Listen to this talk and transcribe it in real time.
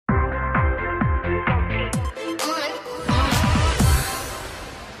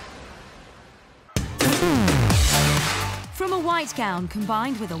From a white gown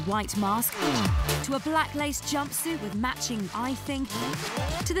combined with a white mask, to a black lace jumpsuit with matching eye thing,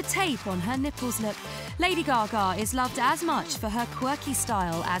 to the tape on her nipples look, Lady Gaga is loved as much for her quirky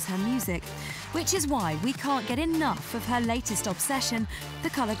style as her music, which is why we can't get enough of her latest obsession,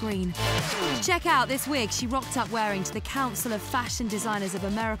 the colour green. Check out this wig she rocked up wearing to the Council of Fashion Designers of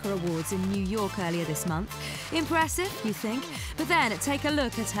America Awards in New York earlier this month. Impressive, you think? But then take a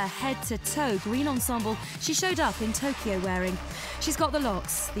look at her head-to-toe green ensemble she showed up in Tokyo wearing. She's got the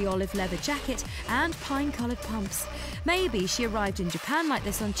locks, the olive leather jacket and pine-coloured pumps. Maybe she arrived in Japan like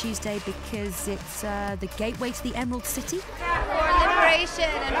this on Tuesday because it's the gateway to the Emerald City? For liberation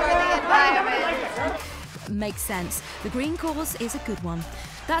and for the environment. Makes sense. The green cause is a good one.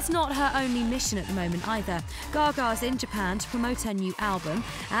 That's not her only mission at the moment either. Gaga's in Japan to promote her new album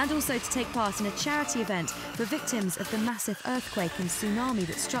and also to take part in a charity event for victims of the massive earthquake and tsunami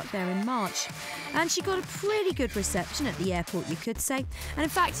that struck there in March. And she got a pretty good reception at the airport, you could say. And in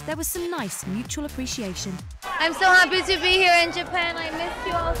fact, there was some nice mutual appreciation. I'm so happy to be here in Japan. I miss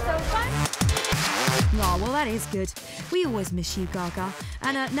you all so much. Oh, well, that is good. We always miss you, Gaga.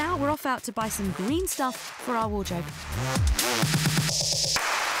 And now we're off out to buy some green stuff for our wardrobe.